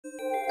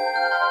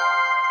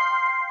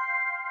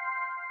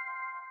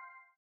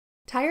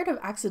Tired of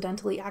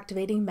accidentally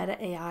activating Meta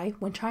AI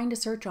when trying to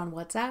search on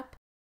WhatsApp?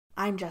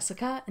 I'm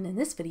Jessica, and in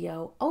this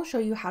video, I'll show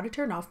you how to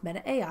turn off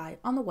Meta AI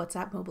on the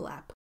WhatsApp mobile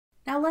app.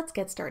 Now let's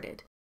get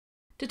started.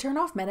 To turn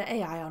off Meta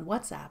AI on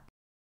WhatsApp,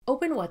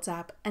 open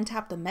WhatsApp and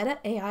tap the Meta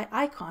AI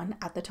icon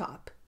at the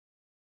top.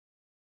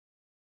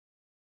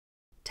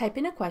 Type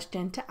in a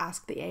question to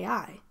ask the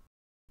AI.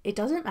 It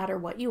doesn't matter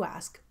what you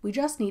ask, we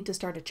just need to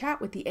start a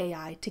chat with the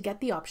AI to get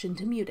the option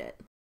to mute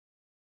it.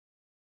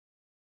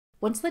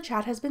 Once the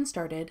chat has been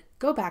started,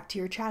 go back to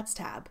your Chats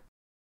tab.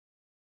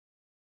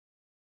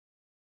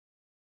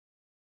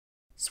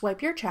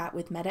 Swipe your chat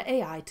with Meta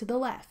AI to the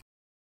left.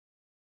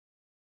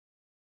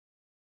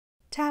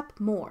 Tap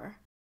More.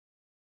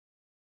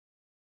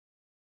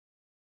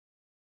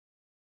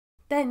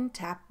 Then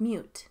tap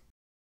Mute.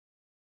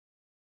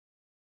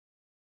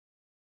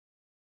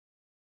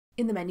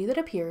 In the menu that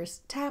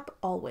appears, tap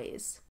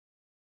Always.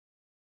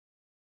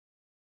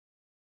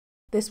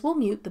 This will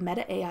mute the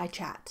Meta AI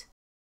chat.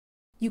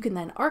 You can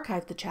then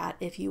archive the chat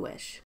if you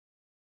wish.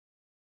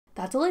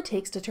 That's all it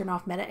takes to turn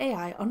off Meta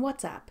AI on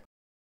WhatsApp.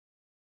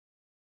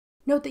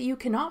 Note that you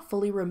cannot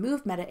fully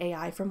remove Meta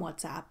AI from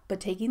WhatsApp,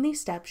 but taking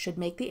these steps should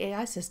make the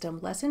AI system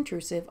less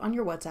intrusive on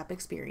your WhatsApp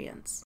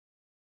experience.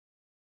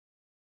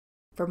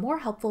 For more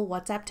helpful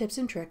WhatsApp tips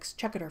and tricks,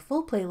 check out our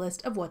full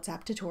playlist of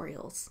WhatsApp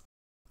tutorials.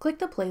 Click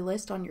the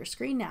playlist on your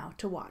screen now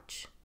to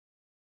watch.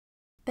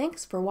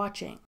 Thanks for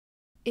watching.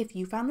 If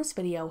you found this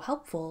video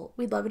helpful,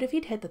 we'd love it if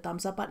you'd hit the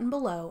thumbs up button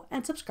below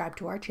and subscribe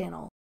to our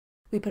channel.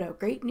 We put out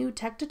great new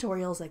tech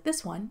tutorials like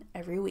this one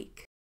every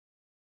week.